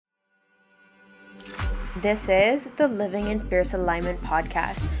This is the Living in Fierce Alignment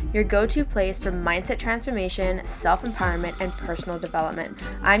podcast, your go-to place for mindset transformation, self-empowerment, and personal development.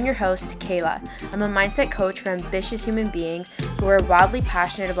 I'm your host, Kayla. I'm a mindset coach for ambitious human beings who are wildly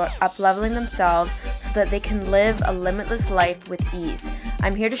passionate about up-leveling themselves so that they can live a limitless life with ease.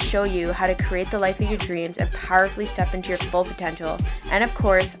 I'm here to show you how to create the life of your dreams and powerfully step into your full potential, and of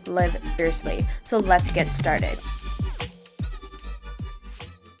course, live fiercely. So let's get started.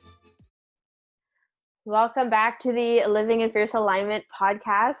 Welcome back to the Living in Fierce Alignment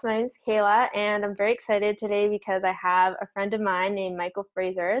podcast. My name is Kayla, and I'm very excited today because I have a friend of mine named Michael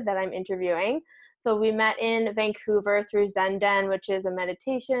Fraser that I'm interviewing. So we met in Vancouver through Zen, which is a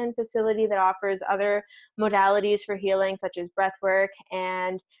meditation facility that offers other modalities for healing, such as breathwork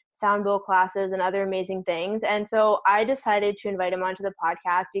and sound bowl classes and other amazing things. And so I decided to invite him onto the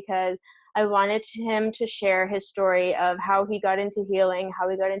podcast because I wanted him to share his story of how he got into healing, how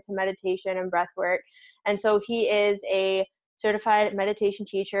he got into meditation and breathwork. And so he is a certified meditation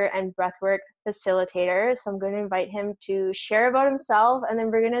teacher and breathwork facilitator. So I'm going to invite him to share about himself, and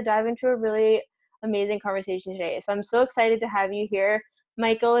then we're going to dive into a really amazing conversation today. So I'm so excited to have you here.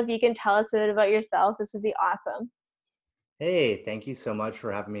 Michael, if you can tell us a bit about yourself, this would be awesome. Hey, thank you so much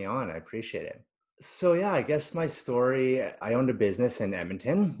for having me on. I appreciate it. So yeah, I guess my story, I owned a business in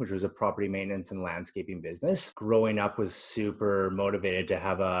Edmonton, which was a property maintenance and landscaping business. Growing up was super motivated to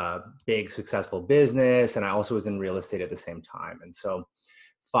have a big successful business, and I also was in real estate at the same time. And so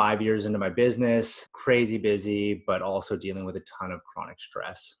 5 years into my business, crazy busy, but also dealing with a ton of chronic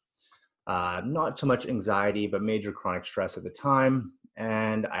stress. Not so much anxiety, but major chronic stress at the time.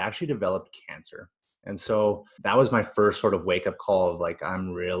 And I actually developed cancer. And so that was my first sort of wake up call of like,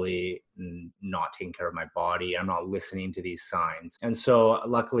 I'm really not taking care of my body. I'm not listening to these signs. And so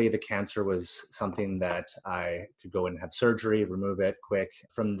luckily the cancer was something that I could go and have surgery, remove it quick.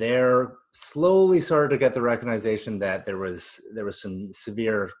 From there, slowly started to get the recognition that there was some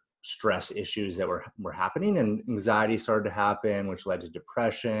severe stress issues that were happening, and anxiety started to happen, which led to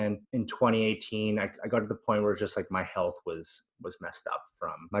depression. In 2018, I got to the point where just like my health was messed up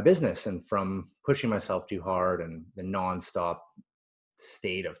from my business and from pushing myself too hard and the nonstop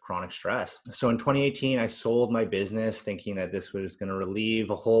state of chronic stress. So in 2018, I sold my business thinking that this was going to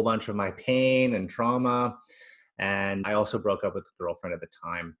relieve a whole bunch of my pain and trauma. And I also broke up with a girlfriend at the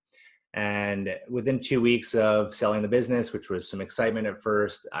time. And within 2 weeks of selling the business, which was some excitement at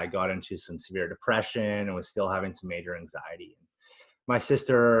first, I got into some severe depression and was still having some major anxiety. My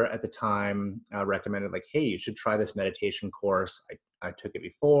sister at the time recommended like, hey, you should try this meditation course. I took it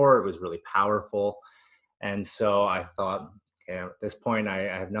before. It was really powerful. And so I thought, okay, at this point, I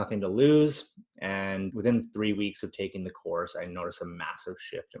have nothing to lose. And within 3 weeks of taking the course, I noticed a massive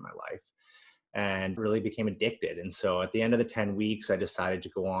shift in my life and really became addicted. And so at the end of the 10 weeks, I decided to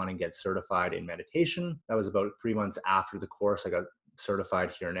go on and get certified in meditation. That was about 3 months after the course. I got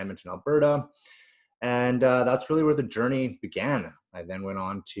certified here in Edmonton, Alberta. And that's really where the journey began. I then went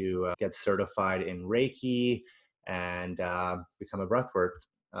on to get certified in reiki and become a breathwork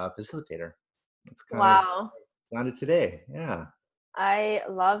facilitator. That's kind of Wow. landed today. Yeah. I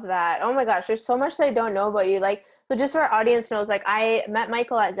love that. Oh my gosh, there's so much that I don't know about you. Like, so just so our audience knows, like I met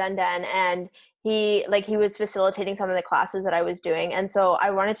Michael at Zen, and he was facilitating some of the classes that I was doing. And so I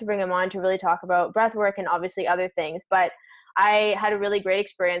wanted to bring him on to really talk about breath work and obviously other things. But I had a really great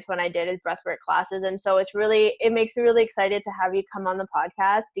experience when I did his breathwork classes. And so it makes me really excited to have you come on the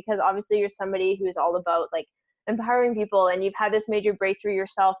podcast, because obviously you're somebody who's all about like empowering people, and you've had this major breakthrough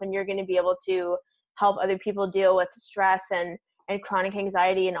yourself, and you're going to be able to help other people deal with stress and chronic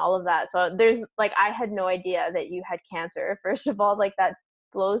anxiety and all of that. So there's like, I had no idea that you had cancer. First of all, like that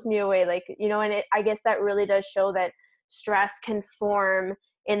blows me away. Like, and I guess that really does show that stress can form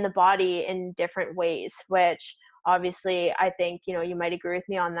in the body in different ways, which obviously I think, you might agree with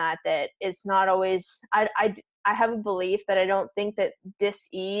me on that, that it's not always, I have a belief that I don't think that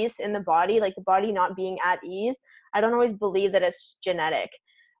dis-ease in the body, like the body not being at ease, I don't always believe that it's genetic.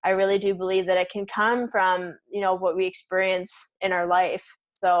 I really do believe that it can come from, what we experience in our life.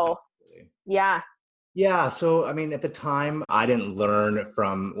 So, Absolutely. yeah. Yeah. So, I mean, at the time, I didn't learn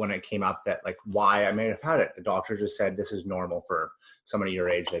from when it came up that like why I may have had it. The doctor just said this is normal for somebody your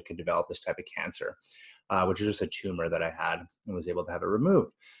age that could develop this type of cancer, which is just a tumor that I had and was able to have it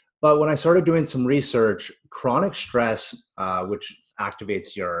removed. But when I started doing some research, chronic stress, which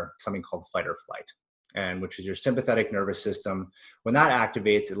activates your something called fight or flight, and which is your sympathetic nervous system, when that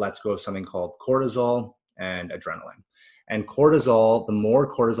activates, it lets go of something called cortisol and adrenaline. And cortisol, the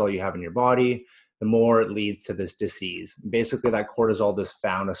more cortisol you have in your body, the more it leads to this disease. Basically, that cortisol just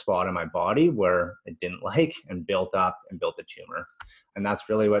found a spot in my body where it didn't like and built up and built a tumor. And that's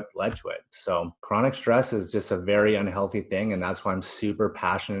really what led to it. So chronic stress is just a very unhealthy thing. And that's why I'm super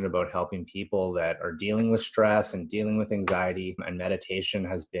passionate about helping people that are dealing with stress and dealing with anxiety. And meditation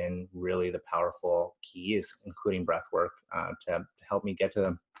has been really the powerful keys, including breath work, to help me get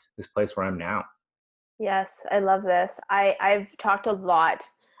to this place where I'm now. Yes, I love this. I've talked a lot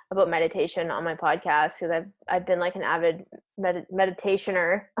about meditation on my podcast because I've been like an avid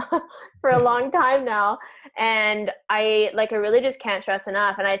meditationer for a long time now, and I really just can't stress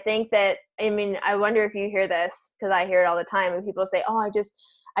enough. And I think that, I mean, I wonder if you hear this, because I hear it all the time, and people say, "Oh,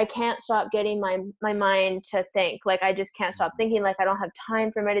 I can't stop getting my mind to think. Like I just can't stop thinking. Like I don't have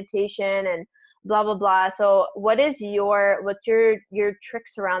time for meditation and blah blah blah." So what's your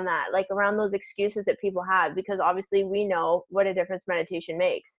tricks around that, like around those excuses that people have, because obviously we know what a difference meditation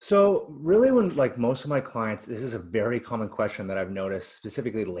makes. So really when like most of my clients, this is a very common question that I've noticed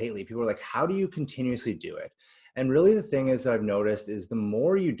specifically lately. People are like, how do you continuously do it? And really the thing is that I've noticed is the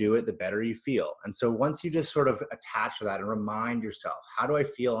more you do it, the better you feel. And so once you just sort of attach to that and remind yourself, how do I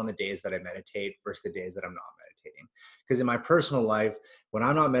feel on the days that I meditate versus the days that I'm not meditating? Because in my personal life, when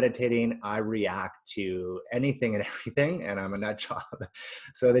I'm not meditating, I react to anything and everything, and I'm a nut job.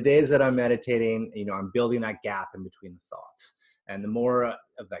 So the days that I'm meditating, I'm building that gap in between the thoughts. And the more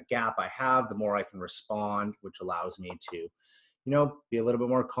of that gap I have, the more I can respond, which allows me to, be a little bit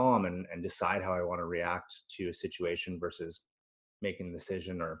more calm and decide how I want to react to a situation versus making the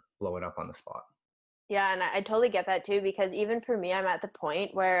decision or blowing up on the spot. Yeah, and I totally get that too, because even for me, I'm at the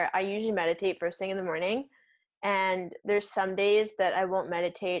point where I usually meditate first thing in the morning, and there's some days that I won't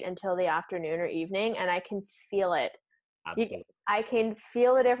meditate until the afternoon or evening, and I can feel it. You, Absolutely. I can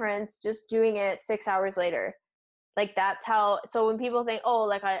feel the difference just doing it 6 hours later. Like that's how, so when people think, oh,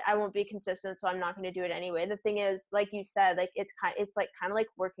 like I won't be consistent, so I'm not going to do it anyway. The thing is, like you said, like it's like kind of like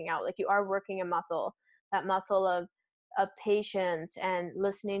working out. Like you are working a muscle, that muscle of patience and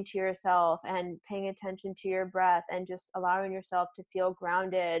listening to yourself and paying attention to your breath and just allowing yourself to feel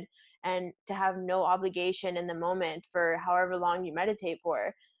grounded and to have no obligation in the moment for however long you meditate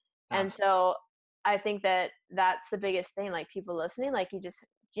for. And Absolutely. so I think that that's the biggest thing, like people listening, like just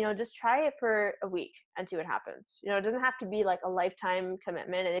try it for a week and see what happens. It doesn't have to be like a lifetime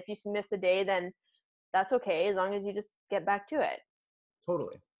commitment. And if you miss a day, then that's okay, as long as you just get back to it.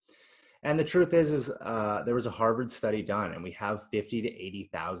 Totally. And the truth is there was a Harvard study done, and we have 50 to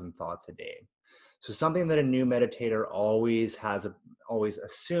 80,000 thoughts a day. So something that a new meditator always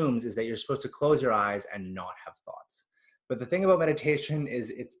assumes is that you're supposed to close your eyes and not have thoughts. But the thing about meditation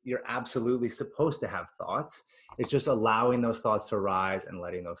is you're absolutely supposed to have thoughts. It's just allowing those thoughts to arise and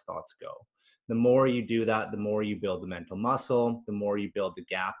letting those thoughts go. The more you do that, the more you build the mental muscle, the more you build the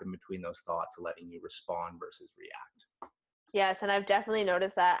gap in between those thoughts, letting you respond versus react. Yes, and I've definitely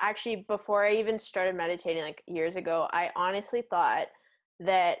noticed that. Actually, before I even started meditating like years ago, I honestly thought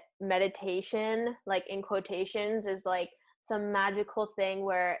that meditation, like in quotations, is like some magical thing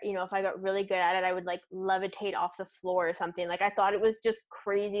where, if I got really good at it, I would like levitate off the floor or something. Like I thought it was just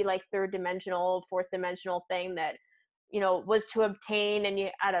crazy, like third dimensional, fourth dimensional thing that, was to obtain.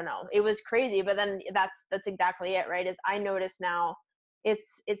 And I don't know, it was crazy. But then that's exactly it, right? Is I notice now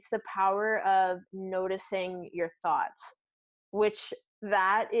it's the power of noticing your thoughts, which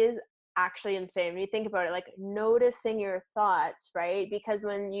that is actually insane when you think about it, like noticing your thoughts, right? Because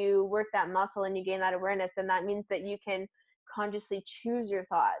when you work that muscle and you gain that awareness, then that means that you can consciously choose your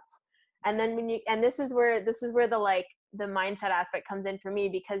thoughts. And then this is where the mindset aspect comes in for me,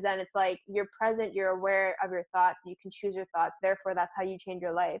 because then it's like you're present, you're aware of your thoughts, you can choose your thoughts, therefore that's how you change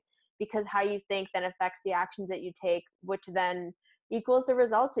your life, because how you think then affects the actions that you take, which then equals the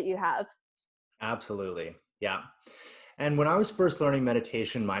results that you have. Absolutely. Yeah. And when I was first learning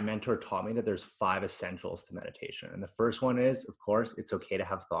meditation, my mentor taught me that there's 5 essentials to meditation. And the first one is, of course, it's okay to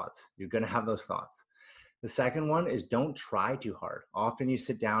have thoughts. You're going to have those thoughts. The second one is don't try too hard. Often you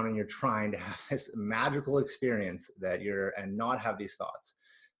sit down and you're trying to have this magical experience and not have these thoughts.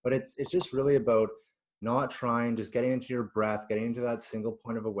 But it's just really about not trying, just getting into your breath, getting into that single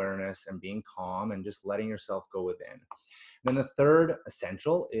point of awareness and being calm and just letting yourself go within. Then the third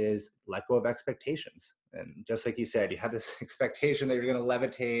essential is let go of expectations. And just like you said, you have this expectation that you're going to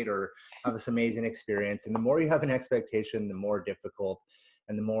levitate or have this amazing experience. And the more you have an expectation, the more difficult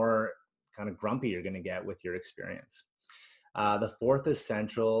and the more kind of grumpy you're going to get with your experience. The fourth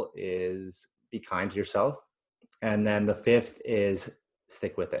essential is be kind to yourself. And then the fifth is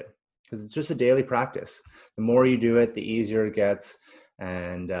stick with it, because it's just a daily practice. The more you do it, the easier it gets.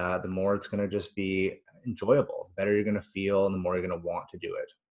 And the more it's going to just be enjoyable, the better you're going to feel, and the more you're going to want to do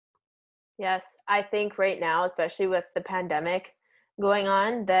it. Yes, I think right now, especially with the pandemic going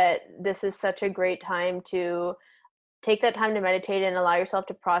on, that this is such a great time to take that time to meditate and allow yourself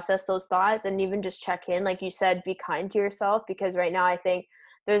to process those thoughts and even just check in. Like you said, be kind to yourself, because right now I think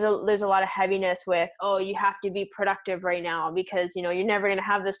there's a lot of heaviness with, oh, you have to be productive right now because you're never going to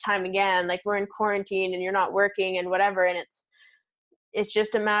have this time again, like we're in quarantine and you're not working and whatever. And it's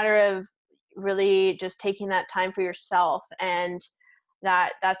just a matter of really just taking that time for yourself, and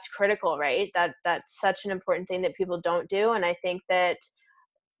that's critical, right? That's such an important thing that people don't do. And I think that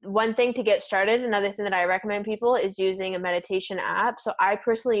one thing to get started, another thing that I recommend people is using a meditation app. So I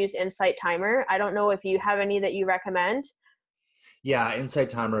personally use Insight Timer. I don't know if you have any that you recommend. Yeah, Insight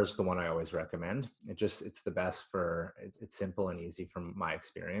Timer is the one I always recommend. It's the best for it's simple and easy from my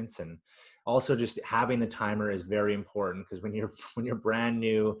experience. And also just having the timer is very important because when you're when you're brand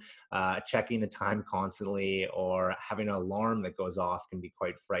new, checking the time constantly or having an alarm that goes off can be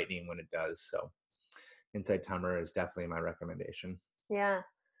quite frightening when it does. So Insight Timer is definitely my recommendation. Yeah.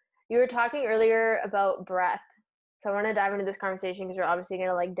 You were talking earlier about breath. So I want to dive into this conversation because we're obviously going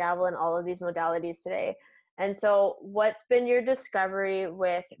to like dabble in all of these modalities today. And so what's been your discovery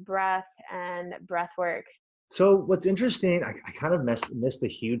with breath and breath work? So what's interesting, I kind of missed a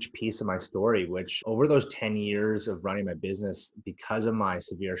huge piece of my story, which over those 10 years of running my business, because of my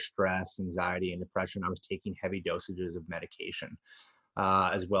severe stress, anxiety, and depression, I was taking heavy dosages of medication,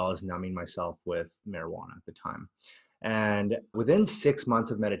 as well as numbing myself with marijuana at the time. And within 6 months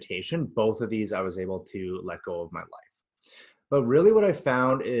of meditation, both of these, I was able to let go of my life. But really, what I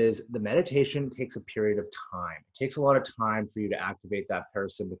found is the meditation takes a period of time. It takes a lot of time for you to activate that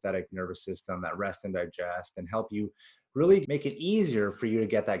parasympathetic nervous system, that rest and digest, and help you really make it easier for you to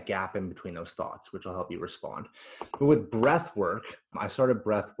get that gap in between those thoughts, which will help you respond. But with breath work, I started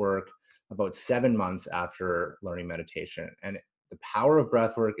breath work about 7 months after learning meditation. And the power of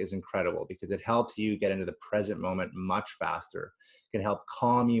breath work is incredible because it helps you get into the present moment much faster, can help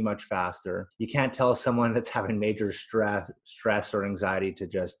calm you much faster. You can't tell someone that's having major stress or anxiety to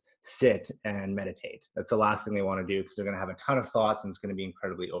just sit and meditate. That's the last thing they want to do because they're going to have a ton of thoughts and it's going to be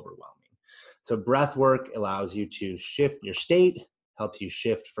incredibly overwhelming. So breath work allows you to shift your state, helps you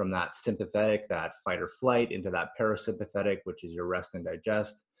shift from that sympathetic, that fight or flight, into that parasympathetic, which is your rest and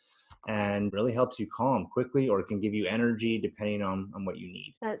digest, and really helps you calm quickly, or it can give you energy depending on what you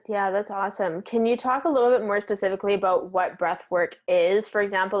need. Yeah, that's awesome. Can you talk a little bit more specifically about what breath work is? For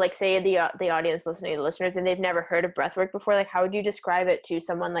example, like say the audience listening, the listeners, and they've never heard of breath work before. Like, how would you describe it to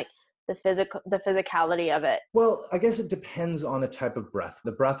someone, like the physicality of it? Well, I guess it depends on the type of breath.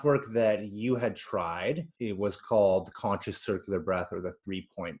 The breath work that you had tried, it was called conscious circular breath or the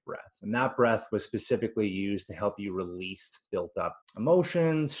 3-point breath. And that breath was specifically used to help you release built up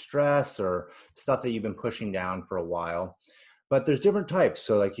emotions, stress, or stuff that you've been pushing down for a while. But there's different types.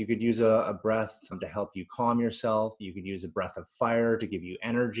 So like you could use a breath to help you calm yourself. You could use a breath of fire to give you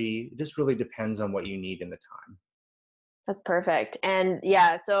energy. It just really depends on what you need in the time. That's perfect. And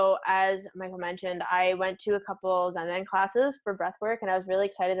yeah, so as Michael mentioned, I went to a couple Zen classes for breath work, and I was really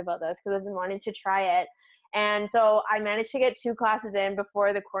excited about this because I've been wanting to try it. And so I managed to get 2 classes in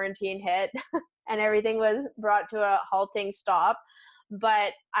before the quarantine hit and everything was brought to a halting stop.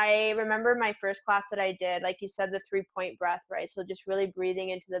 But I remember my first class that I did, like you said, the 3-point breath, right? So just really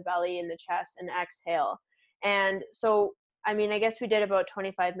breathing into the belly and the chest and exhale. And so, I mean, I guess we did about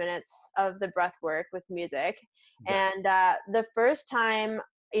 25 minutes of the breath work with music. Yeah. And the first time,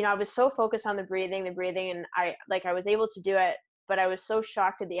 I was so focused on the breathing, and I was able to do it, but I was so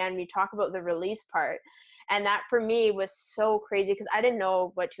shocked at the end. We talk about the release part, and that for me was so crazy because I didn't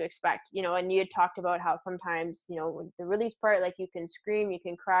know what to expect, and you had talked about how sometimes, with the release part, like you can scream, you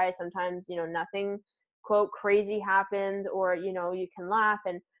can cry, sometimes, nothing quote crazy happens, or, you can laugh.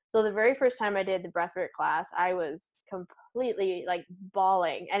 And so the very first time I did the breathwork class, I was completely like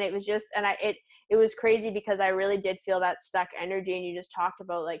bawling, and it was just, and it was crazy because I really did feel that stuck energy. And you just talked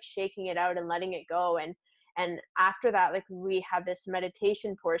about like shaking it out and letting it go. And after that, like we had this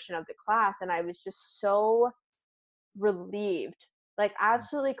meditation portion of the class, and I was just so relieved, like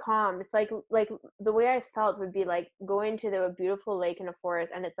absolutely calm. It's like the way I felt would be like going to a beautiful lake in a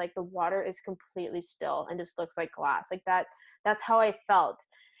forest, and it's like the water is completely still and just looks like glass, like that. That's how I felt.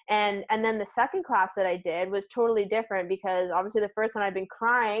 And then the second class that I did was totally different because obviously the first one I'd been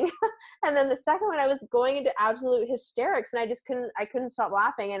crying, and then the second one I was going into absolute hysterics, and I couldn't stop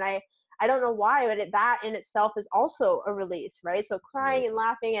laughing. And I don't know why, but that in itself is also a release, right? So crying Right. and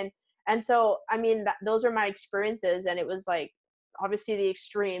laughing, and so I mean those are my experiences, and it was like obviously the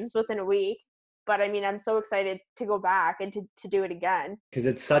extremes within a week. But I mean, I'm so excited to go back and to do it again. Because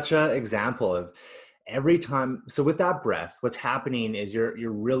it's such an example of every time, so with that breath, what's happening is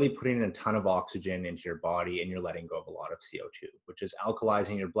you're really putting in a ton of oxygen into your body, and you're letting go of a lot of CO2, which is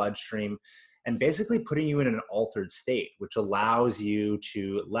alkalizing your bloodstream and basically putting you in an altered state, which allows you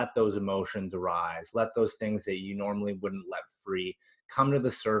to let those emotions arise, let those things that you normally wouldn't let free come to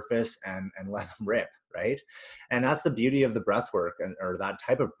the surface, and let them rip, right? And that's the beauty of the breath work, or that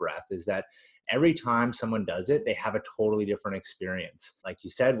type of breath, is that every time someone does it, they have a totally different experience. Like you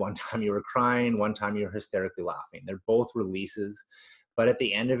said, one time you were crying, one time you were hysterically laughing. They're both releases. But at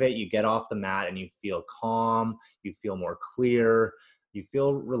the end of it, you get off the mat and you feel calm, you feel more clear, you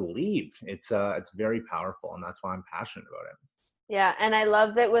feel relieved. It's very powerful, and that's why I'm passionate about it. Yeah, and I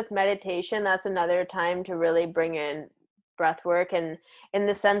love that with meditation, that's another time to really bring in breath work. And in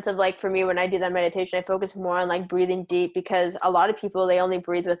the sense of like for me, when I do that meditation, I focus more on like breathing deep, because a lot of people, they only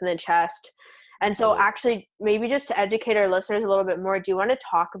breathe within the chest. And so Absolutely. actually, maybe just to educate our listeners a little bit more, do you want to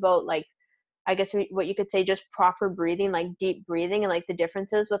talk about like, I guess what you could say, just proper breathing, like deep breathing, and like the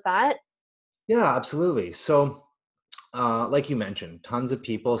differences with that? Yeah, absolutely. So like you mentioned, tons of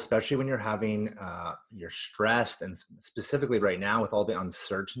people, especially when you're stressed, and specifically right now with all the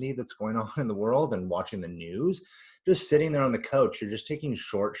uncertainty that's going on in the world and watching the news, just sitting there on the couch, you're just taking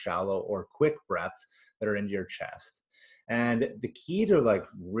short, shallow, or quick breaths that are into your chest. And the key to like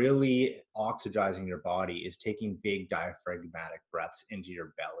really oxygenizing your body is taking big diaphragmatic breaths into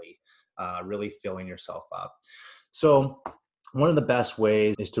your belly, really filling yourself up. So one of the best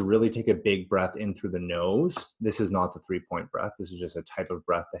ways is to really take a big breath in through the nose. This is not the 3 point breath. This is just a type of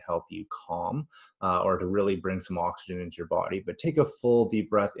breath to help you calm, or to really bring some oxygen into your body. But take a full deep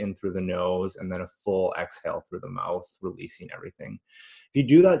breath in through the nose, and then a full exhale through the mouth, releasing everything. If you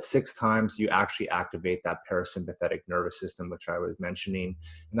do that 6 times, you actually activate that parasympathetic nervous system, which I was mentioning.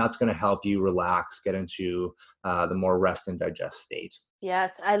 And that's going to help you relax, get into the more rest and digest state.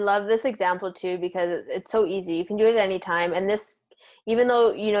 Yes, I love this example too, because it's so easy. You can do it at any time. And this, even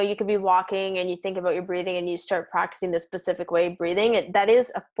though, you could be walking and you think about your breathing and you start practicing this specific way of breathing, that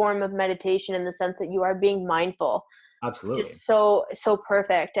is a form of meditation, in the sense that you are being mindful, which Absolutely. is so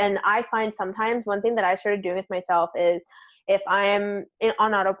perfect. And I find sometimes one thing that I started doing with myself is, if I'm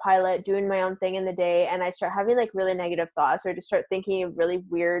on autopilot doing my own thing in the day and I start having like really negative thoughts, or just start thinking of really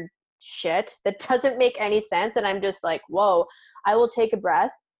weird shit that doesn't make any sense, and I'm just like, whoa, I will take a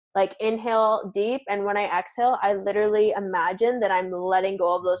breath, like inhale deep, and when I exhale, I literally imagine that I'm letting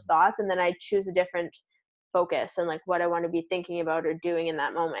go of those thoughts, and then I choose a different focus and like what I want to be thinking about or doing in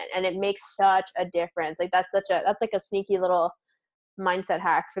that moment. And it makes such a difference. Like that's like a sneaky little mindset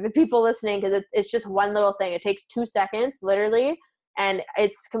hack for the people listening, because it's just one little thing. It takes 2 seconds literally, and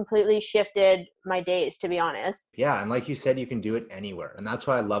it's completely shifted my days, to be honest. Yeah, and like you said, you can do it anywhere. And that's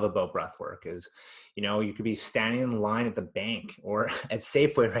what I love about breath work is, you could be standing in line at the bank or at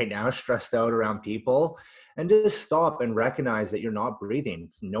Safeway right now, stressed out around people, and just stop and recognize that you're not breathing.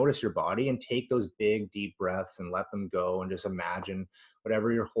 Notice your body and take those big, deep breaths and let them go, and just imagine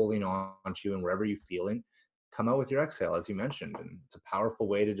whatever you're holding on to and wherever you're feeling, come out with your exhale, as you mentioned. And it's a powerful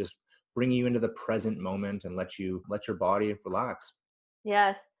way to just bring you into the present moment and let your body relax.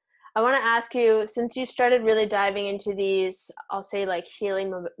 Yes. I want to ask you, since you started really diving into these, I'll say like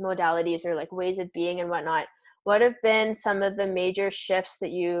healing modalities, or like ways of being and whatnot, what have been some of the major shifts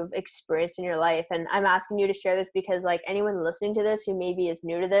that you've experienced in your life? And I'm asking you to share this because like anyone listening to this who maybe is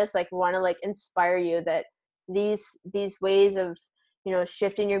new to this, like want to like inspire you that these ways of,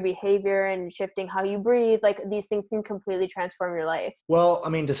 shifting your behavior and shifting how you breathe, like these things can completely transform your life. Well, I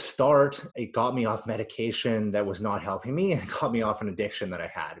mean, to start, it got me off medication that was not helping me, and it got me off an addiction that I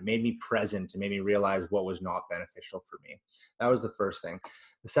had. It made me present and made me realize what was not beneficial for me. That was the first thing.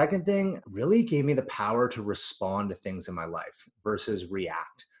 The second thing really gave me the power to respond to things in my life versus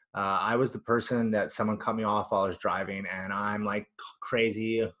react. I was the person that someone cut me off while I was driving, and I'm like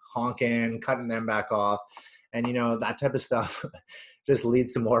crazy, honking, cutting them back off. And that type of stuff just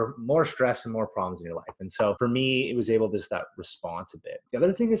leads to more stress and more problems in your life. And so for me, it was able to just that response a bit. The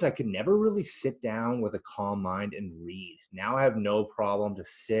other thing is I could never really sit down with a calm mind and read. Now I have no problem to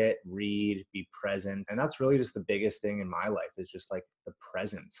sit, read, be present. And that's really just the biggest thing in my life, is just like the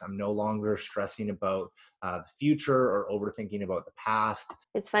presence. I'm no longer stressing about the future or overthinking about the past.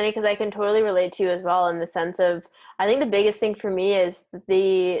 It's funny because I can totally relate to you as well, in the sense of, I think the biggest thing for me is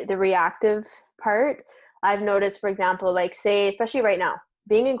the reactive part. I've noticed, for example, like say, especially right now,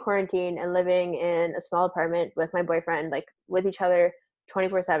 being in quarantine and living in a small apartment with my boyfriend, like with each other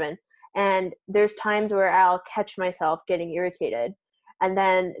 24/7. And there's times where I'll catch myself getting irritated. And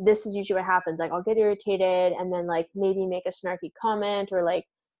then this is usually what happens. Like I'll get irritated and then like maybe make a snarky comment, or like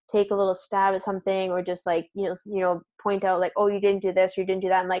take a little stab at something, or just like, point out like, oh, you didn't do this, or you didn't do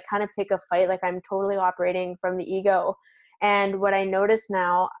that, and like kind of pick a fight. Like I'm totally operating from the ego. And what I notice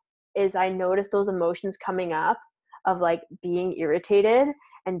now is I notice those emotions coming up of like being irritated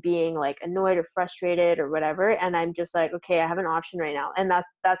and being like annoyed or frustrated or whatever, and I'm just like, okay, I have an option right now. And that's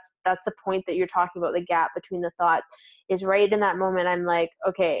the point that you're talking about. The gap between the thought is right in that moment. I'm like,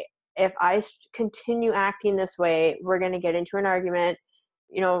 okay, if I continue acting this way, we're going to get into an argument.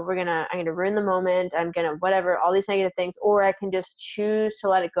 I'm going to ruin the moment. I'm going to whatever, all these negative things. Or I can just choose to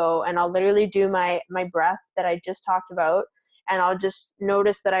let it go, and I'll literally do my breath that I just talked about, and I'll just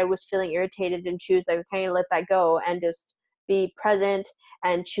notice that I was feeling irritated and choose like, kind of let that go and just be present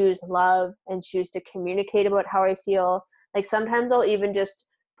and choose love and choose to communicate about how I feel. Like sometimes I'll even just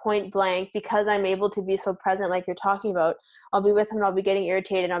point blank, because I'm able to be so present, like you're talking about, I'll be with him and I'll be getting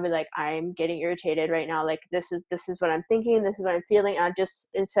irritated, and I'll be like, I'm getting irritated right now. Like this is what I'm thinking, this is what I'm feeling. And I just,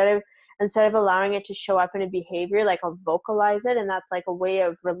 instead of allowing it to show up in a behavior, like I'll vocalize it, and that's like a way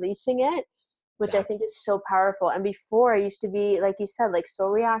of releasing it, which I Exactly. think is so powerful. And before, I used to be, like you said, like so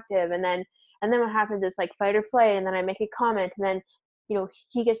reactive, and then what happens is like fight or flight, and then I make a comment, and then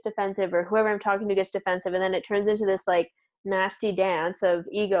he gets defensive, or whoever I'm talking to gets defensive, and then it turns into this like nasty dance of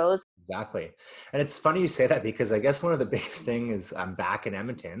egos. Exactly. And it's funny you say that, because I guess one of the biggest thing is I'm back in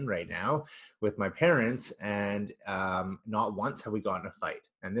Edmonton right now with my parents, and not once have we gotten a fight.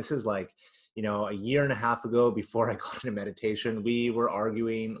 And this is like, a year and a half ago, before I got into meditation, we were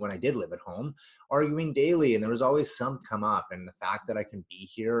arguing when I did live at home, arguing daily, and there was always some come up. And the fact that I can be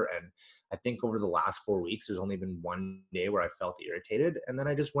here, and I think over the last 4 weeks, there's only been one day where I felt irritated. And then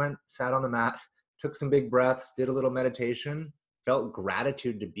I just went, sat on the mat, took some big breaths, did a little meditation, felt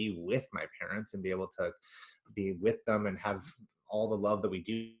gratitude to be with my parents and be able to be with them and have all the love that we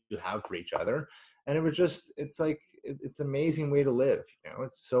do have for each other. And it was just, it's like, it's an amazing way to live.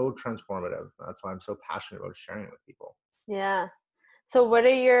 It's so transformative. That's why I'm so passionate about sharing it with people. Yeah. So what are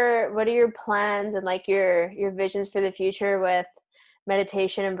your plans and like your visions for the future with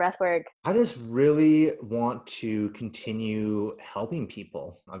meditation and breath work? I just really want to continue helping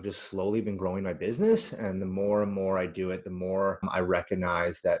people. I've just slowly been growing my business, and the more and more I do it, the more I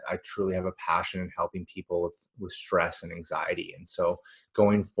recognize that I truly have a passion in helping people with stress and anxiety. And so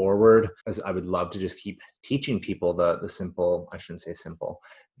going forward, as I would love to just keep teaching people the simple, I shouldn't say simple,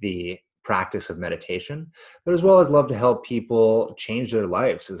 the practice of meditation, but as well as love to help people change their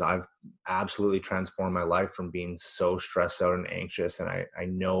lives, as I've absolutely transformed my life from being so stressed out and anxious. And I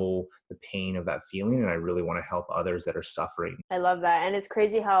know the pain of that feeling, and I really want to help others that are suffering. I love that. And it's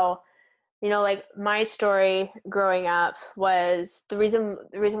crazy how, like my story growing up was the reason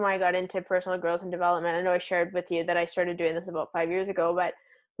why I got into personal growth and development. I know I shared with you that I started doing this about 5 years ago, but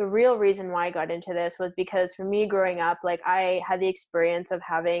the real reason why I got into this was because for me growing up, like I had the experience of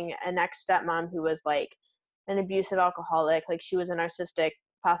having an ex stepmom who was like an abusive alcoholic. Like she was a narcissistic,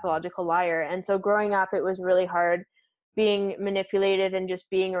 pathological liar. And so growing up, it was really hard being manipulated and just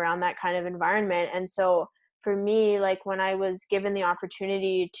being around that kind of environment. And so for me, like when I was given the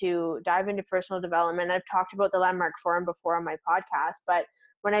opportunity to dive into personal development, I've talked about the Landmark Forum before on my podcast, but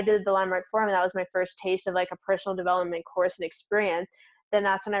when I did the Landmark Forum, that was my first taste of like a personal development course and experience. Then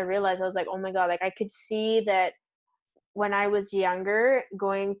that's when I realized, I was like, oh my God, like I could see that when I was younger,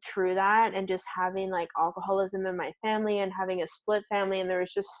 going through that and just having like alcoholism in my family and having a split family, and there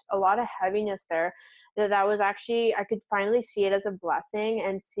was just a lot of heaviness there, that was actually, I could finally see it as a blessing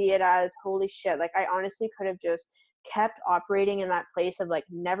and see it as holy shit. Like I honestly could have just kept operating in that place of like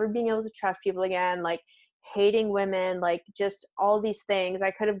never being able to trust people again, like hating women, like just all these things.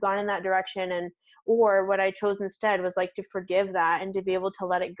 I could have gone in that direction, and or what I chose instead was like to forgive that and to be able to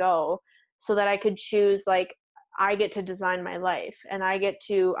let it go, so that I could choose, like I get to design my life, and I get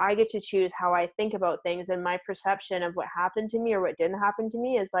to choose how I think about things, and my perception of what happened to me or what didn't happen to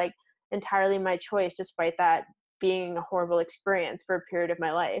me is like entirely my choice, despite that being a horrible experience for a period of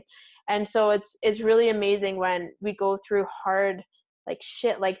my life. And so it's really amazing when we go through hard like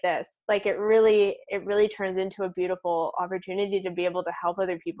shit like this. Like it really turns into a beautiful opportunity to be able to help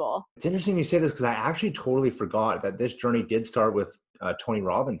other people. It's interesting you say this, because I actually totally forgot that this journey did start with Tony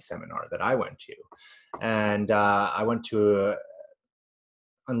Robbins' seminar that I went to. And I went to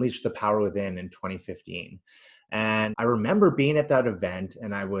Unleash the Power Within in 2015. And I remember being at that event,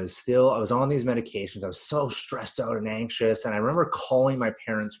 and I was on these medications. I was so stressed out and anxious. And I remember calling my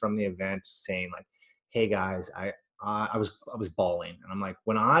parents from the event saying like, hey guys, I was bawling. And I'm like,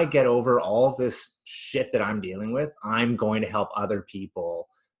 when I get over all of this shit that I'm dealing with, I'm going to help other people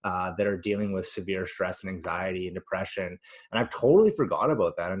that are dealing with severe stress and anxiety and depression. And I've totally forgot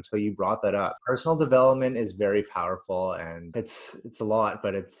about that until you brought that up. Personal development is very powerful, and it's a lot,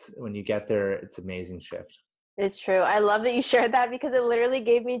 but it's when you get there, it's amazing shift. It's true. I love that you shared that because it literally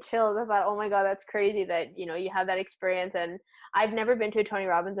gave me chills. I thought, oh my God, that's crazy that, you had that experience. And I've never been to a Tony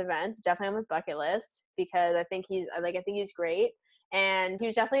Robbins event. It's definitely on my bucket list because I think he's great. And he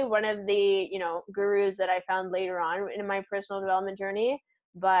was definitely one of the, gurus that I found later on in my personal development journey.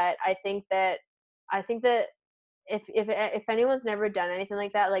 But I think that if anyone's never done anything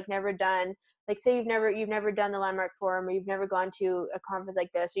like that, like never done, like say you've never done the Landmark Forum, or you've never gone to a conference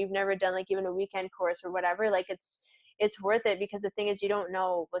like this, or you've never done like even a weekend course or whatever, like it's worth it, because the thing is you don't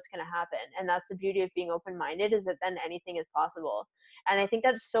know what's going to happen, and that's the beauty of being open-minded, is that then anything is possible. And I think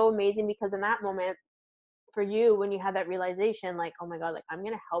that's so amazing, because in that moment for you, when you had that realization, like, oh my God, like I'm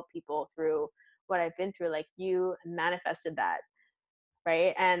going to help people through what I've been through, like you manifested that,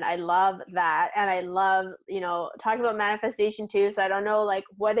 right? And I love that. And I love, talking about manifestation too. So I don't know, like,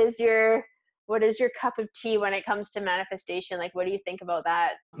 what is your cup of tea when it comes to manifestation? Like, what do you think about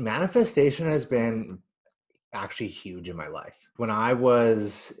that? Manifestation has been actually huge in my life. When I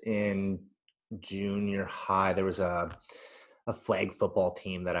was in junior high, there was a flag football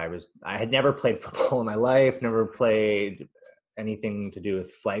team that I had never played football in my life, never played anything to do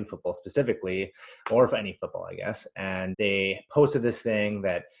with flag football specifically, or for any football, I guess. And they posted this thing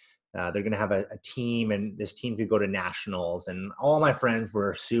that they're going to have a team, and this team could go to nationals. And all my friends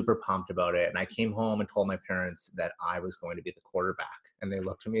were super pumped about it. And I came home and told my parents that I was going to be the quarterback. And they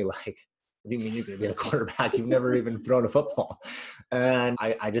looked at me like, what do you mean you're going to be the quarterback? You've never even thrown a football. And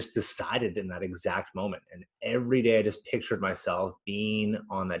I just decided in that exact moment. And every day I just pictured myself being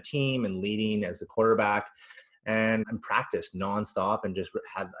on that team and leading as the quarterback, and practiced nonstop, and just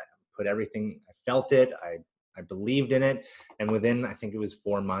had put everything. I felt it. I believed in it. And within, I think it was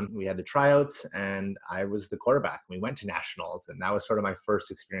 4 months, we had the tryouts, and I was the quarterback. We went to nationals, and that was sort of my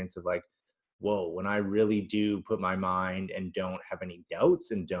first experience of like, whoa, when I really do put my mind and don't have any doubts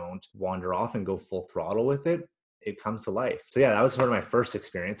and don't wander off and go full throttle with it, it comes to life. So yeah, that was sort of my first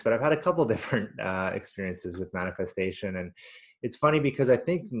experience, but I've had a couple different experiences with manifestation. And it's funny because I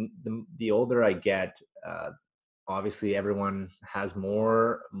think the older I get, obviously everyone has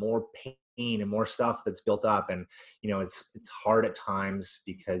more pain and more stuff that's built up, and it's hard at times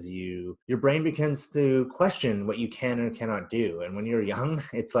because your brain begins to question what you can and cannot do. And when you're young,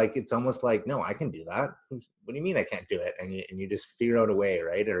 it's almost like, no, I can do that. What do you mean I can't do it? And you just figure out a way,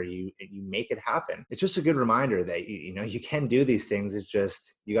 right? Or you make it happen. It's just a good reminder that you can do these things. It's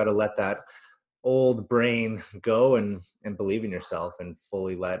just you got to let that old brain go, and believe in yourself, and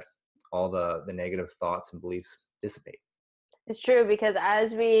fully let all the negative thoughts and beliefs dissipate. It's true, because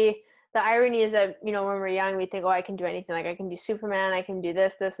the irony is that, when we're young, we think, oh, I can do anything. Like I can be Superman, I can do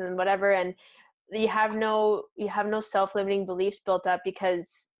this, and whatever. And you have no self-limiting beliefs built up,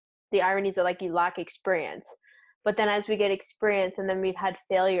 because the irony is that like you lack experience. But then as we get experience, and then we've had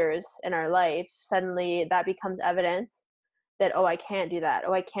failures in our life, suddenly that becomes evidence that, oh, I can't do that.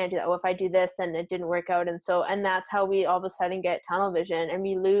 Oh, I can't do that. Oh, if I do this, then it didn't work out. And that's how we all of a sudden get tunnel vision, and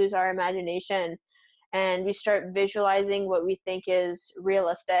we lose our imagination, and we start visualizing what we think is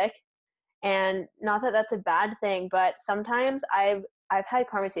realistic. And not that that's a bad thing, but sometimes I've had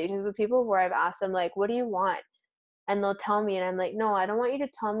conversations with people where I've asked them, like, what do you want? And they'll tell me, and I'm like, no, I don't want you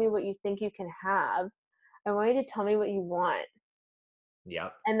to tell me what you think you can have. I want you to tell me what you want.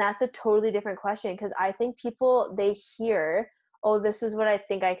 Yep. And that's a totally different question, because I think people, they hear, oh, this is what I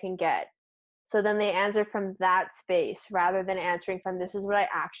think I can get. So then they answer from that space rather than answering from, this is what I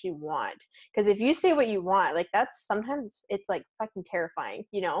actually want. Because if you say what you want, like that's sometimes it's like fucking terrifying.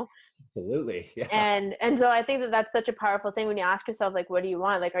 Absolutely. Yeah. And so I think that that's such a powerful thing when you ask yourself, like, what do you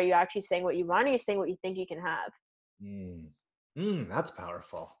want? Like, are you actually saying what you want, or are you saying what you think you can have? Mm. That's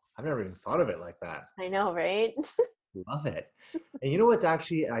powerful. I've never even thought of it like that. I know, right? Love it. And you know what's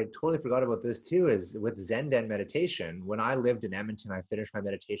actually, I totally forgot about this too, is with Zen Den meditation. When I lived in Edmonton, I finished my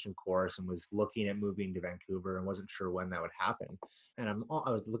meditation course and was looking at moving to Vancouver and wasn't sure when that would happen. And I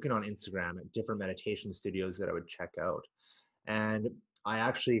was looking on Instagram at different meditation studios that I would check out. And I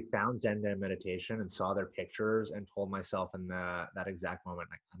actually found Zen Den meditation and saw their pictures and told myself in that exact moment,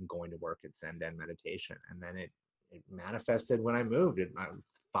 like, I'm going to work at Zen Den meditation. And then it manifested when I moved.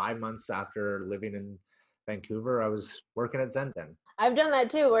 5 months after living in Vancouver, I was working at Zen Den. I've done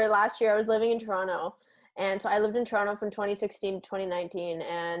that too, where last year I was living in Toronto. And so I lived in Toronto from 2016 to 2019.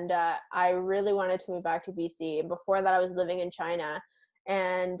 And I really wanted to move back to BC. And before that, I was living in China.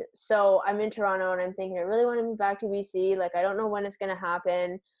 And so I'm in Toronto, and I'm thinking, I really want to move back to BC. Like, I don't know when it's going to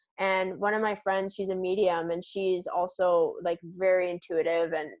happen. And one of my friends, she's a medium, and she's also like very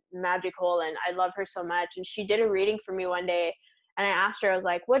intuitive and magical, and I love her so much. And she did a reading for me one day, and I asked her, I was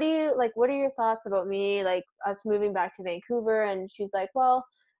like, what do you like, what are your thoughts about me, like us moving back to Vancouver? And she's like, well,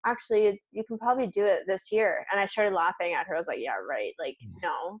 actually, it's, you can probably do it this year. And I started laughing at her. I was like, yeah, right. Like,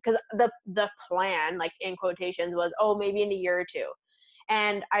 no, because the plan, like in quotations, was, oh, maybe in a year or two.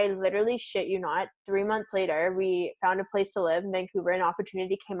 And I literally, shit you not, 3 months later, we found a place to live in Vancouver. An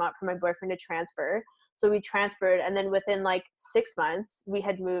opportunity came up for my boyfriend to transfer. So we transferred. And then within like 6 months, we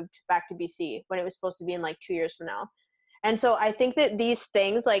had moved back to BC when it was supposed to be in like 2 years from now. And so I think that these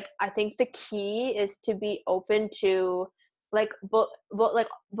things, like, I think the key is to be open to, like, both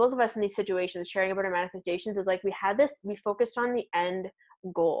of us in these situations sharing about our manifestations is like, we focused on the end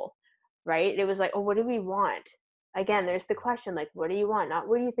goal, right? It was like, oh, what do we want? Again, there's the question, like, what do you want? Not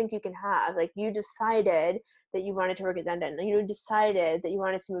what do you think you can have? Like, you decided that you wanted to work at Zenda. You decided that you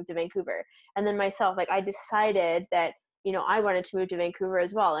wanted to move to Vancouver. And then myself, like, I decided that, I wanted to move to Vancouver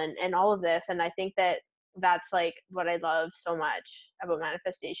as well, and all of this. And I think that that's like what I love so much about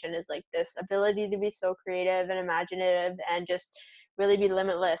manifestation, is like this ability to be so creative and imaginative and just really be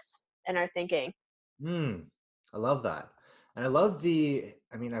limitless in our thinking. Mm, I love that. And I love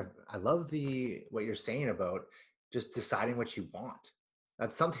I love what you're saying about just deciding what you want.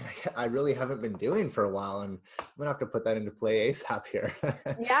 That's something I really haven't been doing for a while, and I'm gonna have to put that into play ASAP here.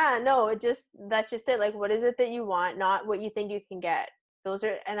 Yeah, no, that's just it. Like, what is it that you want, not what you think you can get. Those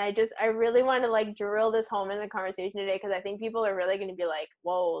are, and I really want to like drill this home in the conversation today, because I think people are really going to be like,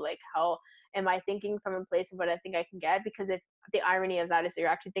 whoa, like, how am I thinking from a place of what I think I can get? Because if the irony of that is that you're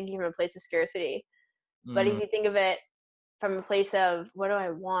actually thinking from a place of scarcity. But if Mm, you think of it from a place of what do I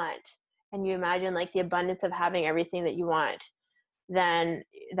want, and you imagine like the abundance of having everything that you want, then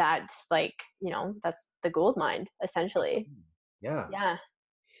that's like, that's the gold mine, essentially. yeah. Yeah.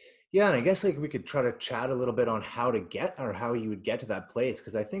 Yeah, and I guess like we could try to chat a little bit on how to get or how you would get to that place.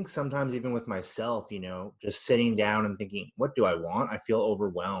 Because I think sometimes even with myself, just sitting down and thinking, what do I want? I feel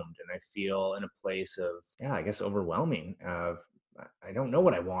overwhelmed, and I feel in a place of, yeah, I guess overwhelming. Of I don't know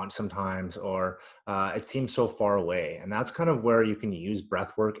what I want sometimes, or it seems so far away. And that's kind of where you can use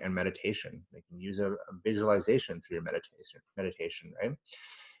breath work and meditation. You can use a visualization through your meditation, right?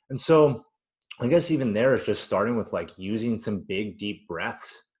 And so I guess even there is just starting with like using some big deep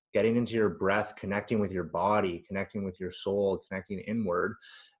breaths, getting into your breath, connecting with your body, connecting with your soul, connecting inward,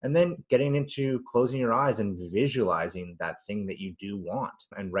 and then getting into closing your eyes and visualizing that thing that you do want.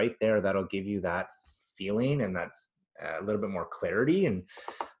 And right there, that'll give you that feeling and that a little bit more clarity. And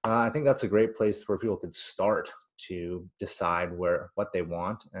I think that's a great place where people could start to decide what they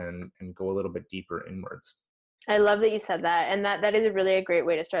want and go a little bit deeper inwards. I love that you said that. And that is really a great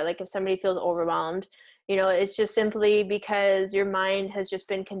way to start. Like, if somebody feels overwhelmed, it's just simply because your mind has just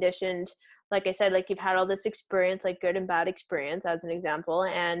been conditioned. Like I said, like, you've had all this experience, like good and bad experience as an example.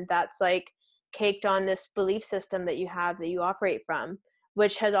 And that's like caked on this belief system that you have, that you operate from,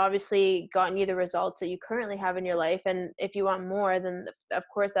 which has obviously gotten you the results that you currently have in your life. And if you want more, then of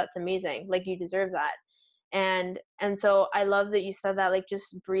course that's amazing. Like, you deserve that. And so I love that you said that, like,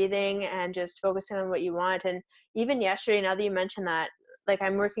 just breathing and just focusing on what you want. And even yesterday, now that you mentioned that, like,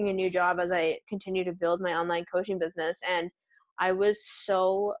 I'm working a new job as I continue to build my online coaching business, and I was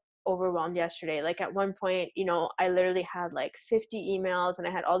so overwhelmed yesterday. Like, at one point, I literally had like 50 emails, and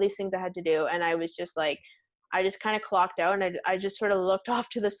I had all these things I had to do, and I was just like, I just kind of clocked out, and I just sort of looked off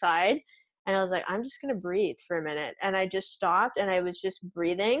to the side, and I was like, I'm just going to breathe for a minute. And I just stopped, and I was just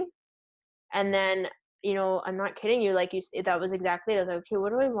breathing. And then, I'm not kidding you, like, that was exactly it. I was like, okay, what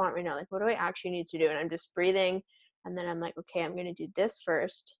do I want right now? Like, what do I actually need to do? And I'm just breathing. And then I'm like, okay, I'm going to do this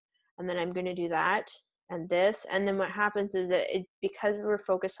first. And then I'm going to do that and this. And then what happens is that because we're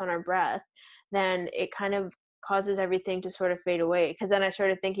focused on our breath, then it kind of causes everything to sort of fade away. Cause then I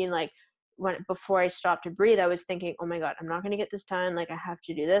started thinking, like, before I stopped to breathe, I was thinking, oh my God, I'm not going to get this done. Like, I have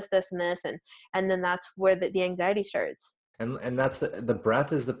to do this, this, and this. And then that's where the anxiety starts. And that's the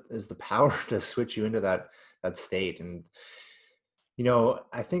breath is the power to switch you into that state. And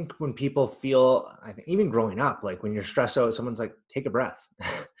I think when people feel, I think even growing up, like when you're stressed out, someone's like, take a breath.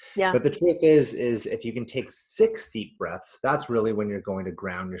 Yeah. But the truth is if you can take 6 deep breaths, that's really when you're going to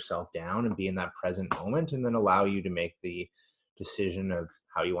ground yourself down and be in that present moment, and then allow you to make the decision of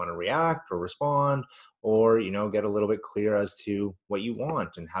how you want to react or respond, or get a little bit clear as to what you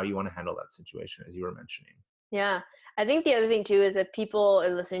want and how you want to handle that situation, as you were mentioning. Yeah. I think the other thing too is if people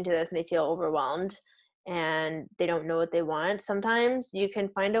are listening to this and they feel overwhelmed and they don't know what they want, sometimes you can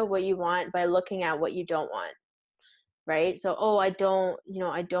find out what you want by looking at what you don't want. Right? So, oh, I don't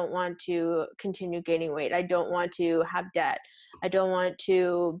want to continue gaining weight. I don't want to have debt. I don't want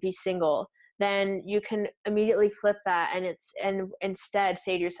to be single, then you can immediately flip that, and instead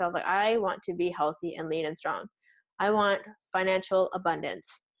say to yourself, like, I want to be healthy and lean and strong. I want financial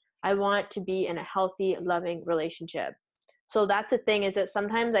abundance. I want to be in a healthy, loving relationship. So that's the thing, is that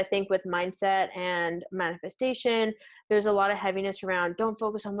sometimes I think with mindset and manifestation, there's a lot of heaviness around don't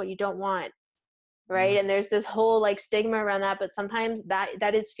focus on what you don't want, right? And there's this whole like stigma around that, but sometimes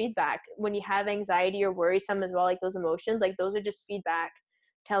that is feedback. When you have anxiety or worrisome as well, like those emotions, like those are just feedback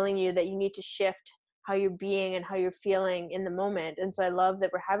telling you that you need to shift how you're being and how you're feeling in the moment. And so I love that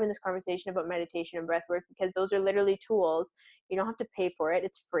we're having this conversation about meditation and breath work, because those are literally tools. You don't have to pay for it,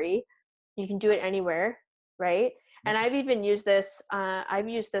 it's free. You can do it anywhere, right? And I've used this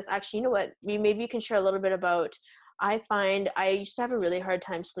actually. You know what, maybe you can share a little bit about, I find I used to have a really hard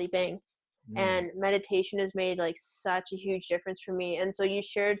time sleeping, Mm. and meditation has made like such a huge difference for me. And so you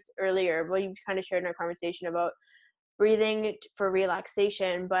shared earlier, well, you kind of shared in our conversation about breathing for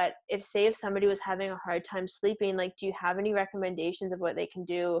relaxation, but if somebody was having a hard time sleeping, like do you have any recommendations of what they can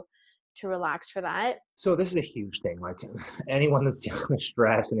do to relax for that? So this is a huge thing. Like anyone that's dealing with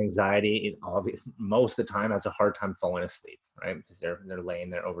stress and anxiety, most of the time has a hard time falling asleep, right? Because they're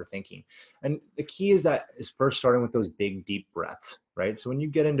laying there overthinking. And the key is first starting with those big deep breaths, right? So when you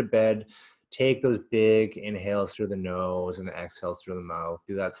get into bed, take those big inhales through the nose and the exhales through the mouth.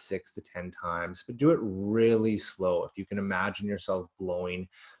 Do that 6 to 10 times, but do it really slow. If you can imagine yourself blowing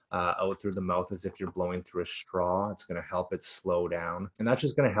out through the mouth as if you're blowing through a straw. It's going to help it slow down. And that's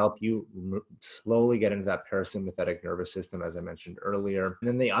just going to help you slowly get into that parasympathetic nervous system, as I mentioned earlier. And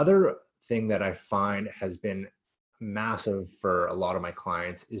then the other thing that I find has been massive for a lot of my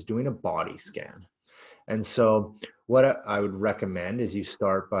clients is doing a body scan. And so, what I would recommend is you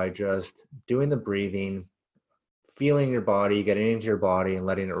start by just doing the breathing, feeling your body, getting into your body and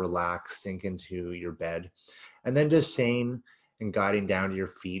letting it relax, sink into your bed. And then just saying and guiding down to your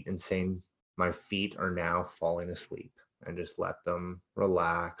feet and saying, my feet are now falling asleep. And just let them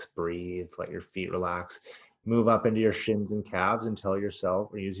relax, breathe, let your feet relax. Move up into your shins and calves and tell yourself,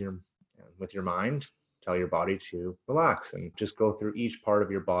 or use your, with your mind, tell your body to relax, and just go through each part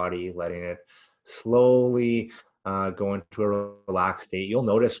of your body, letting it slowly go into a relaxed state. You'll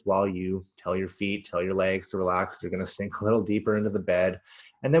notice while you tell your feet, tell your legs to relax, they're going to sink a little deeper into the bed.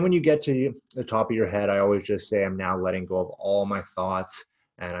 And then when you get to the top of your head, I always just say, I'm now letting go of all my thoughts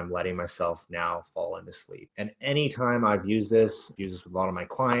and I'm letting myself now fall into sleep. And anytime I've used this with a lot of my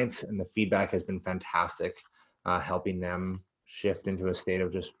clients, and the feedback has been fantastic, helping them shift into a state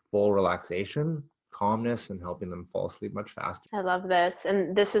of just full relaxation, calmness, and helping them fall asleep much faster. I love this.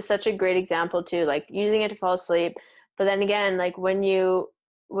 And this is such a great example too, like using it to fall asleep. But then again, like when you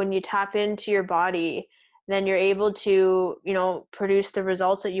tap into your body, then you're able to, produce the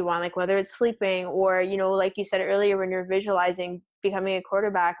results that you want, like whether it's sleeping or, like you said earlier, when you're visualizing becoming a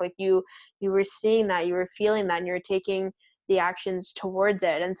quarterback, like you were seeing that, you were feeling that, and you're taking the actions towards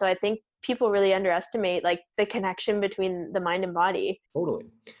it. And so I think people really underestimate like the connection between the mind and body. Totally.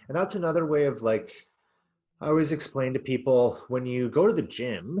 And that's another way of like, I always explain to people, when you go to the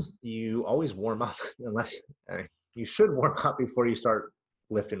gym, you always warm up, unless you should warm up before you start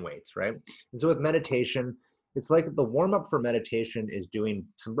lifting weights, right? And so with meditation, it's like the warm up for meditation is doing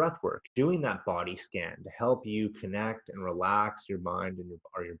some breath work, doing that body scan to help you connect and relax your mind and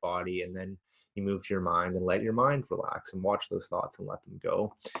your body. And then you move to your mind and let your mind relax and watch those thoughts and let them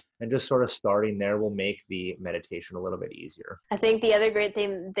go. And just sort of starting there will make the meditation a little bit easier. I think the other great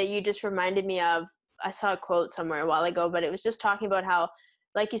thing that you just reminded me of, I saw a quote somewhere a while ago, but it was just talking about how,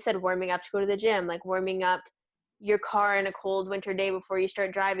 like you said, warming up to go to the gym, like warming up your car in a cold winter day before you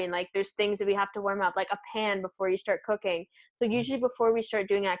start driving. Like there's things that we have to warm up, like a pan before you start cooking. So usually before we start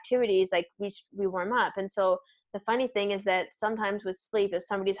doing activities, like we warm up. And so the funny thing is that sometimes with sleep, if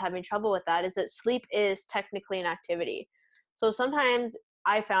somebody's having trouble with that, is that sleep is technically an activity. So sometimes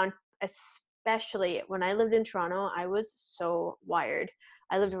I found, especially when I lived in Toronto, I was so wired.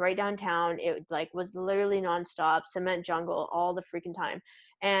 I lived right downtown. It like was literally nonstop cement jungle all the freaking time.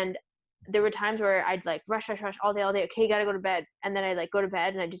 And there were times where I'd like rush, rush, rush all day, all day. Okay, gotta go to bed. And then I'd like go to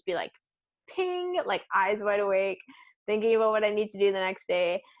bed and I'd just be like ping, like eyes wide awake, thinking about what I need to do the next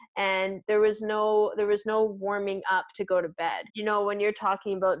day. And there was no warming up to go to bed. When you're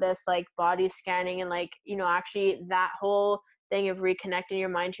talking about this like body scanning and like, actually that whole thing of reconnecting your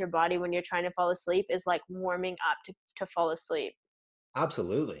mind to your body when you're trying to fall asleep is like warming up to fall asleep.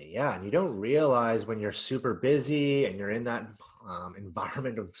 Absolutely. Yeah. And you don't realize when you're super busy and you're in that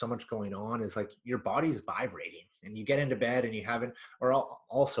environment of so much going on is like your body's vibrating, and you get into bed and you haven't,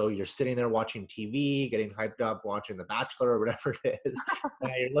 also you're sitting there watching TV, getting hyped up, watching The Bachelor or whatever it is.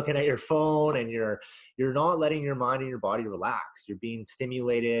 And you're looking at your phone, and you're not letting your mind and your body relax. You're being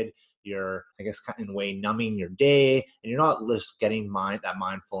stimulated. You're, I guess, kind of in a way numbing your day, and you're not just getting that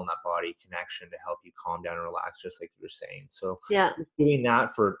mindful and that body connection to help you calm down and relax, just like you were saying. So Yeah. doing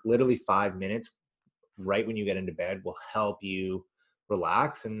that for literally 5 minutes right when you get into bed will help you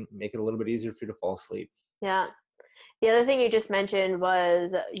relax and make it a little bit easier for you to fall asleep. Yeah. The other thing you just mentioned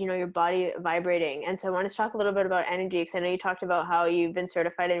was, your body vibrating. And so I want to talk a little bit about energy, because I know you talked about how you've been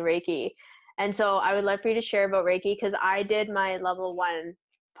certified in Reiki. And so I would love for you to share about Reiki, because I did my level one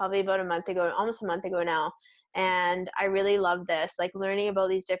probably about a month ago, almost a month ago now. And I really love this, like learning about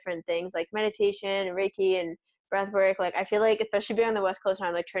these different things like meditation and Reiki and breath work. Like I feel like, especially being on the West Coast now,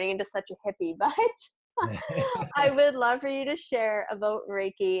 I'm like turning into such a hippie, but I would love for you to share about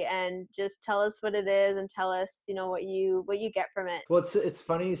Reiki and just tell us what it is and tell us, what you get from it. Well, it's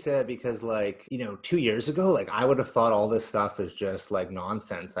funny you say that because, like, 2 years ago, like, I would have thought all this stuff is just like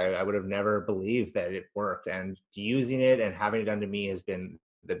nonsense. I would have never believed that it worked, and using it and having it done to me has been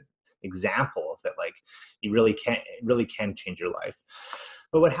the example of that. Like, you really can change your life.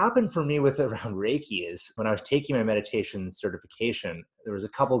 But what happened for me with around Reiki is when I was taking my meditation certification, there was a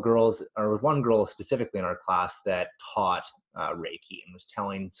couple girls, or one girl specifically in our class that taught Reiki and was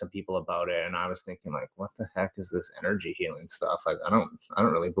telling some people about it. And I was thinking, like, what the heck is this energy healing stuff? Like, I don't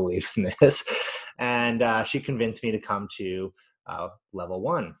really believe in this. And she convinced me to come to level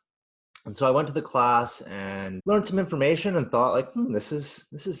one. And so I went to the class and learned some information and thought, like, this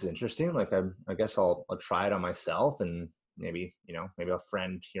is interesting. Like, I guess I'll try it on myself, and maybe a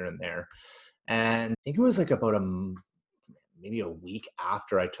friend here and there. And I think it was like about maybe a week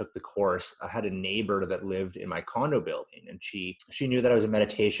after I took the course, I had a neighbor that lived in my condo building, and she knew that I was in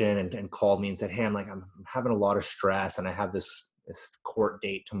meditation, and called me and said, "Hey, I'm having a lot of stress, and I have this court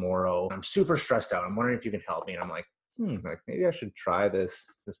date tomorrow. I'm super stressed out. I'm wondering if you can help me." And I'm like, like, maybe I should try this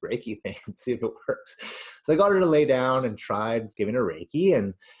Reiki thing and see if it works. So I got her to lay down and tried giving her Reiki,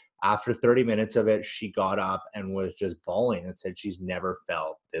 and after 30 minutes of it, she got up and was just bawling and said she's never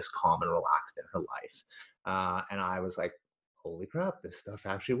felt this calm and relaxed in her life. And I was like, holy crap, this stuff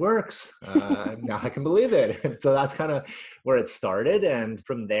actually works. Now I can believe it. And so that's kind of where it started. And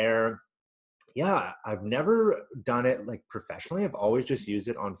from there, yeah, I've never done it like professionally. I've always just used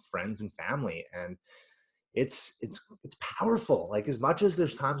it on friends and family. And it's powerful. Like, as much as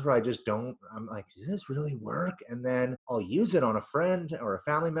there's times where I'm like, does this really work? And then I'll use it on a friend or a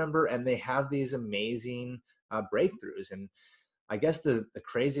family member, and they have these amazing breakthroughs. And I guess the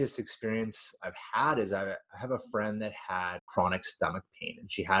craziest experience I've had is I have a friend that had chronic stomach pain,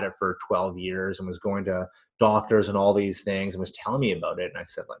 and she had it for 12 years and was going to doctors and all these things and was telling me about it. And I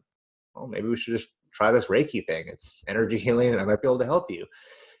said, like, oh, maybe we should just try this Reiki thing. It's energy healing, and I might be able to help you.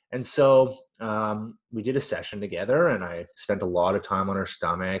 And so we did a session together, and I spent a lot of time on her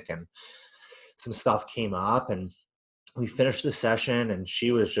stomach, and some stuff came up, and we finished the session, and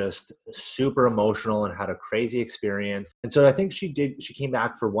she was just super emotional and had a crazy experience. And so I think she came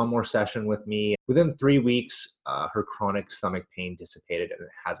back for one more session with me. Within 3 weeks, her chronic stomach pain dissipated, and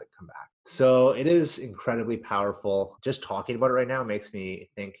it hasn't come back. So it is incredibly powerful. Just talking about it right now makes me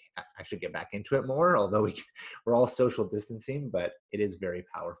think I should get back into it more, although we're all social distancing, but it is very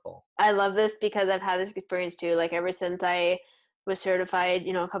powerful. I love this because I've had this experience too. Like ever since I was certified,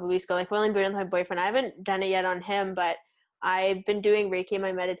 a couple weeks ago, like, well, I'm doing it with my boyfriend. I haven't done it yet on him, but I've been doing Reiki in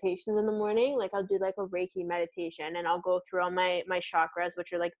my meditations in the morning. Like I'll do like a Reiki meditation, and I'll go through all my chakras,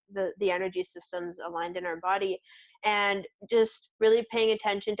 which are like the energy systems aligned in our body, and just really paying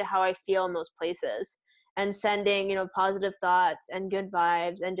attention to how I feel in those places, and sending, positive thoughts and good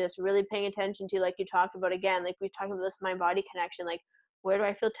vibes, and just really paying attention to, like you talked about, again, like we talked about this mind body connection, like where do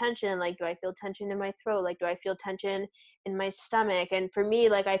I feel tension? Like, do I feel tension in my throat? Like, do I feel tension in my stomach? And for me,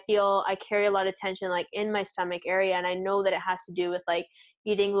 like, I feel I carry a lot of tension, like, in my stomach area. And I know that it has to do with, like,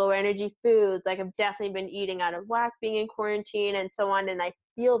 eating low energy foods. Like, I've definitely been eating out of whack being in quarantine and so on. And I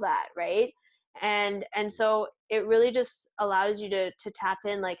feel that, right? And so it really just allows you to tap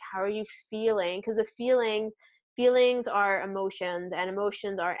in, like, how are you feeling? Because feelings are emotions, and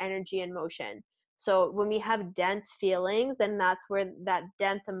emotions are energy in motion. So when we have dense feelings, then that's where that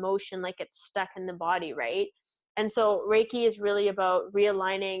dense emotion like gets stuck in the body, right? And so Reiki is really about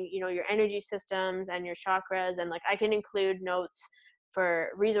realigning, your energy systems and your chakras. And like I can include notes for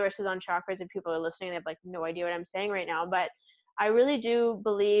resources on chakras if people are listening. They have like no idea what I'm saying right now. But I really do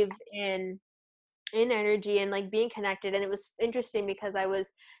believe in energy and like being connected. And it was interesting because I was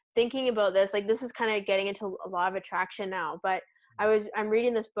thinking about this, like this is kind of getting into a law of attraction now, but I'm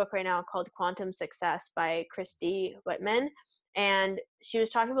reading this book right now called Quantum Success by Christy Whitman. And she was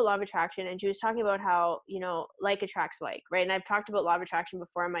talking about law of attraction, and she was talking about how, like attracts like, right? And I've talked about law of attraction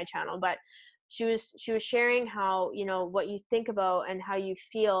before on my channel, but she was sharing how, what you think about and how you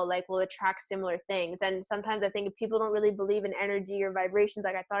feel like will attract similar things. And sometimes I think if people don't really believe in energy or vibrations,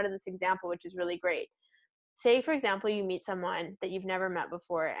 like I thought of this example, which is really great. Say for example, you meet someone that you've never met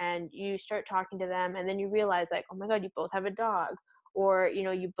before and you start talking to them, and then you realize like, oh my god, you both have a dog, or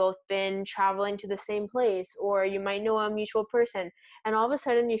you've both been traveling to the same place, or you might know a mutual person, and all of a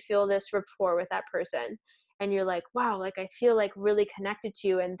sudden you feel this rapport with that person, and you're like, wow, like I feel like really connected to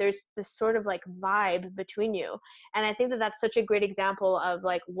you, and there's this sort of like vibe between you. And I think that that's such a great example of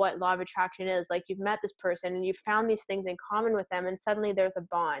like what law of attraction is. Like you've met this person and you've found these things in common with them, and suddenly there's a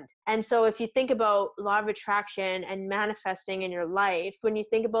bond. And so if you think about law of attraction and manifesting in your life, when you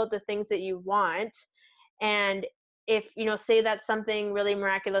think about the things that you want, and if say that's something really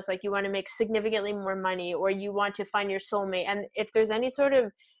miraculous, like you want to make significantly more money, or you want to find your soulmate, and if there's any sort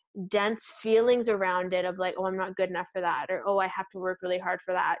of dense feelings around it of like, oh, I'm not good enough for that, or oh, I have to work really hard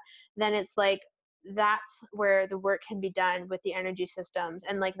for that, then it's like that's where the work can be done with the energy systems.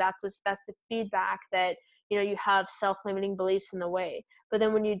 And like that's the feedback that you have self-limiting beliefs in the way. But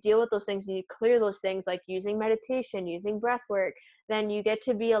then when you deal with those things and you clear those things, like using meditation, using breath work, then you get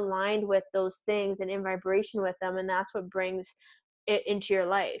to be aligned with those things and in vibration with them, and that's what brings it into your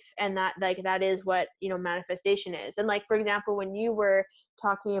life. And that is what manifestation is. And like for example, when you were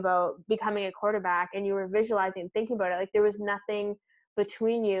talking about becoming a quarterback and you were visualizing and thinking about it, like there was nothing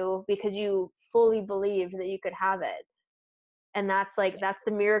between you because you fully believed that you could have it. And that's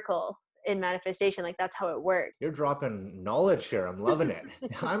the miracle in manifestation. Like that's how it works. You're dropping knowledge here. I'm loving it.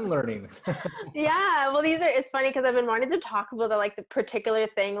 I'm learning. Yeah, well, it's funny because I've been wanting to talk about the particular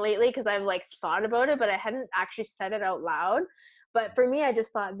thing lately, because I've like thought about it, but I hadn't actually said it out loud. But for me, I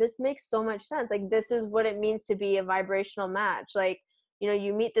just thought this makes so much sense. Like this is what it means to be a vibrational match. Like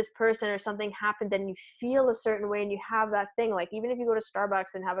you meet this person or something happened and you feel a certain way and you have that thing. Like even if you go to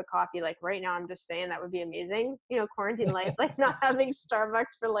Starbucks and have a coffee, like right now I'm just saying that would be amazing, quarantine life, like not having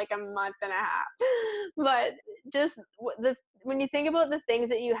Starbucks for like a month and a half. But just when you think about the things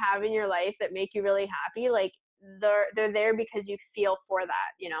that you have in your life that make you really happy, like they're there because you feel for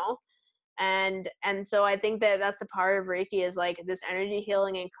that. And so I think that that's the power of Reiki, is like this energy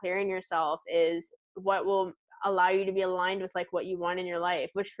healing and clearing yourself is what will allow you to be aligned with like what you want in your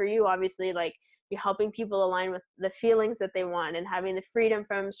life, which for you obviously like you're helping people align with the feelings that they want and having the freedom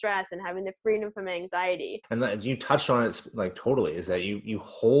from stress and having the freedom from anxiety. And you touched on it like totally, is that you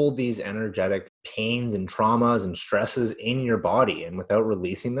hold these energetic pains and traumas and stresses in your body, and without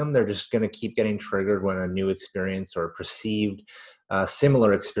releasing them, they're just going to keep getting triggered when a new experience or perceived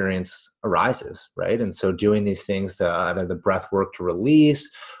similar experience arises, right? And so doing these things, to either the breath work to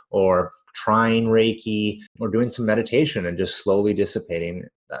release, or trying Reiki, or doing some meditation and just slowly dissipating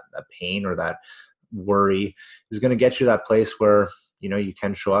that pain or that worry, is going to get you to that place where you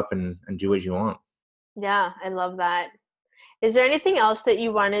can show up and do what you want. Yeah, I love that. Is there anything else that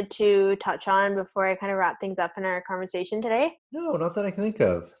you wanted to touch on before I kind of wrap things up in our conversation today? No, not that I can think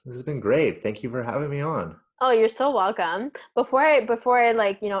of. This has been great. Thank you for having me on. Oh, you're so welcome. Before I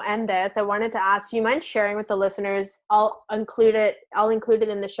end this, I wanted to ask, do you mind sharing with the listeners? I'll include it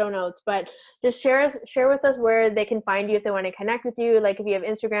in the show notes, but just share with us where they can find you if they want to connect with you, like if you have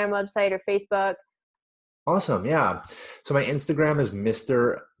Instagram, website, or Facebook. Awesome. Yeah. So my Instagram is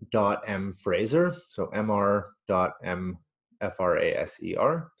Mr.M.Fraser. So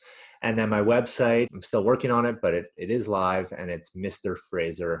Mr.M.Fraser. And then my website, I'm still working on it, but it is live, and it's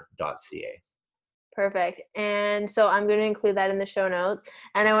mrfraser.ca. Perfect. And so I'm going to include that in the show notes.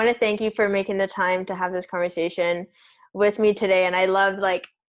 And I want to thank you for making the time to have this conversation with me today. And I love,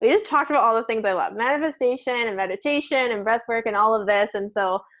 we just talked about all the things I love: manifestation and meditation and breath work and all of this. And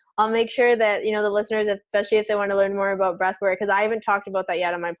so I'll make sure that, the listeners, especially if they want to learn more about breath work, because I haven't talked about that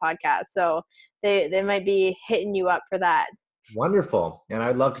yet on my podcast. So they might be hitting you up for that. Wonderful. And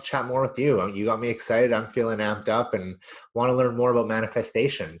I'd love to chat more with you. You got me excited. I'm feeling amped up and want to learn more about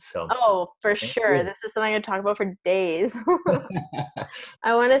manifestation. So, oh, for sure. This is something I talk about for days.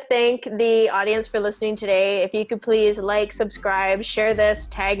 I want to thank the audience for listening today. If you could please subscribe, share this,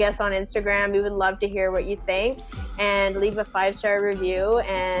 tag us on Instagram. We would love to hear what you think, and leave a 5-star review.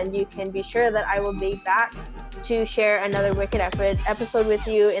 And you can be sure that I will be back to share another Wicked episode with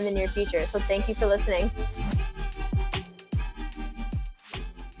you in the near future. So thank you for listening.